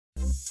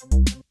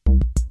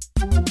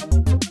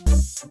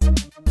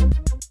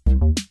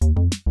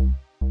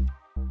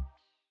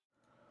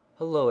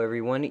Hello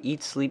everyone,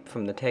 Eatsleep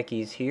from the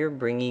Techies here,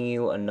 bringing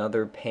you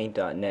another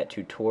Paint.net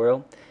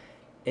tutorial.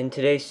 In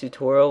today's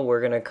tutorial,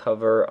 we're going to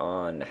cover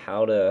on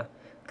how to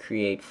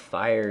create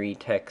fiery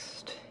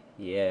text.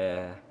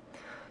 Yeah.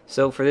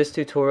 So for this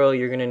tutorial,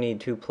 you're going to need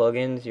two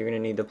plugins. You're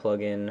going to need the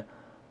plugin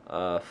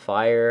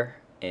Fire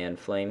and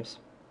Flames.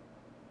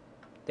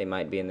 They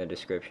might be in the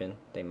description.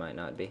 They might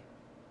not be.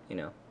 You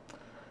know.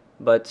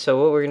 But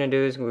so what we're going to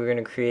do is we're going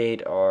to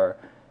create our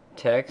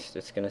text.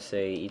 It's going to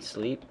say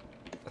Eatsleep.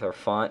 With our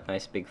font,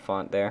 nice big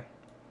font there.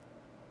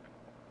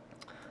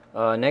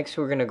 Next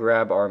we're going to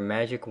grab our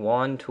magic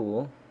wand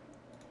tool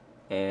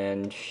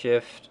and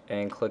shift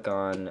and click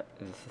on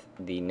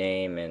the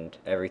name and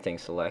everything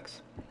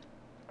selects.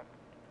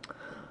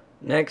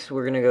 Next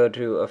we're going to go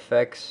to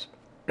effects,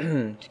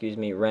 excuse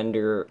me,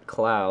 render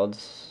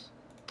clouds,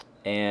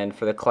 and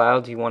for the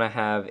clouds you want to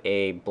have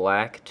a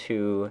black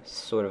to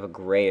sort of a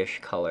grayish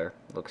color.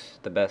 Looks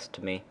the best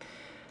to me.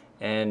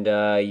 And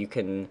you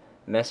can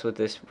mess with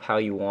this how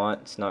you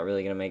want. It's not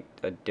really going to make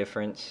a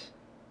difference,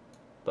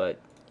 but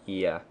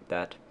yeah,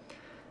 that.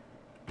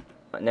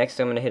 Next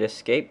I'm going to hit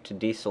escape to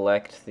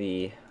deselect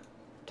the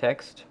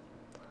text.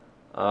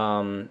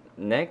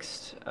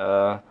 Next,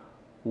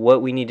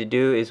 what we need to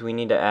do is we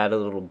need to add a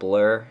little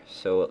blur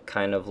so it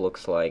kind of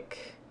looks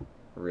like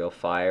real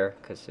fire,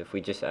 because if we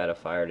just add a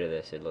fire to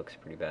this it looks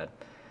pretty bad.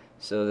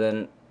 So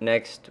then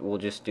next we'll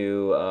just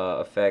do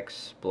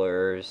effects,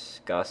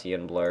 blurs,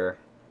 Gaussian blur,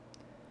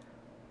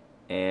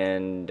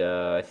 and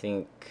I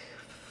think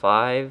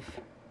 5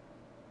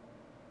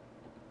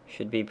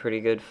 should be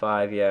pretty good.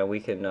 5, yeah, we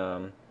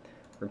can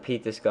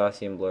repeat this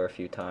Gaussian blur a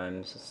few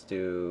times. Let's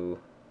do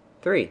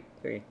 3.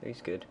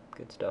 3's good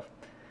stuff.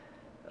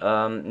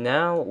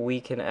 Now we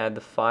can add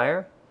the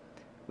fire.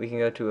 We can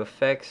go to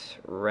effects,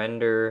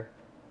 render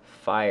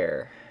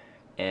fire,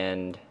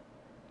 and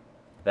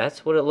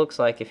that's what it looks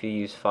like if you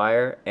use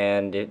fire.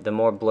 And the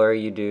more blur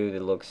you do,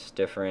 it looks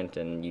different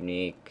and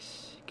unique.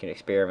 You can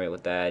experiment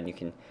with that, and you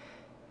can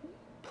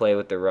play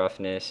with the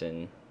roughness,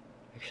 and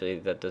actually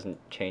that doesn't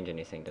change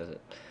anything, does it?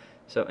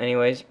 So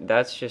anyways,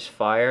 that's just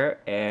fire,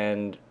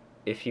 and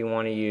if you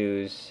want to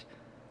use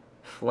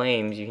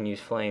flames, you can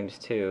use flames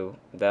too.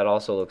 That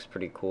also looks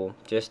pretty cool.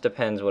 Just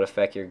depends what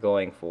effect you're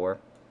going for.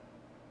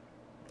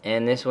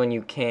 And this one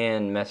you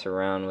can mess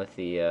around with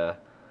the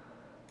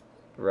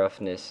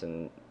roughness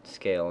and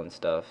scale and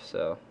stuff,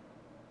 so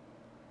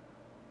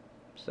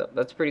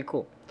that's pretty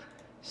cool.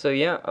 So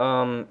yeah,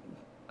 I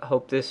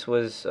hope this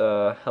was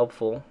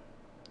helpful.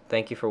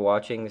 Thank you for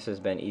watching. This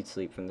has been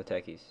Eatsleep from the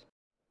Techies.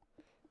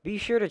 Be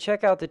sure to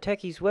check out the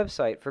Techies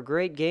website for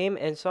great game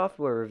and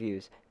software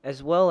reviews,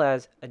 as well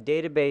as a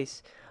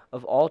database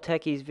of all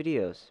Techies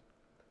videos.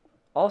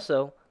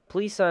 Also,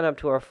 please sign up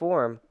to our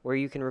forum where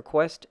you can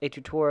request a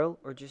tutorial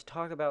or just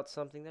talk about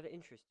something that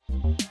interests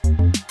you.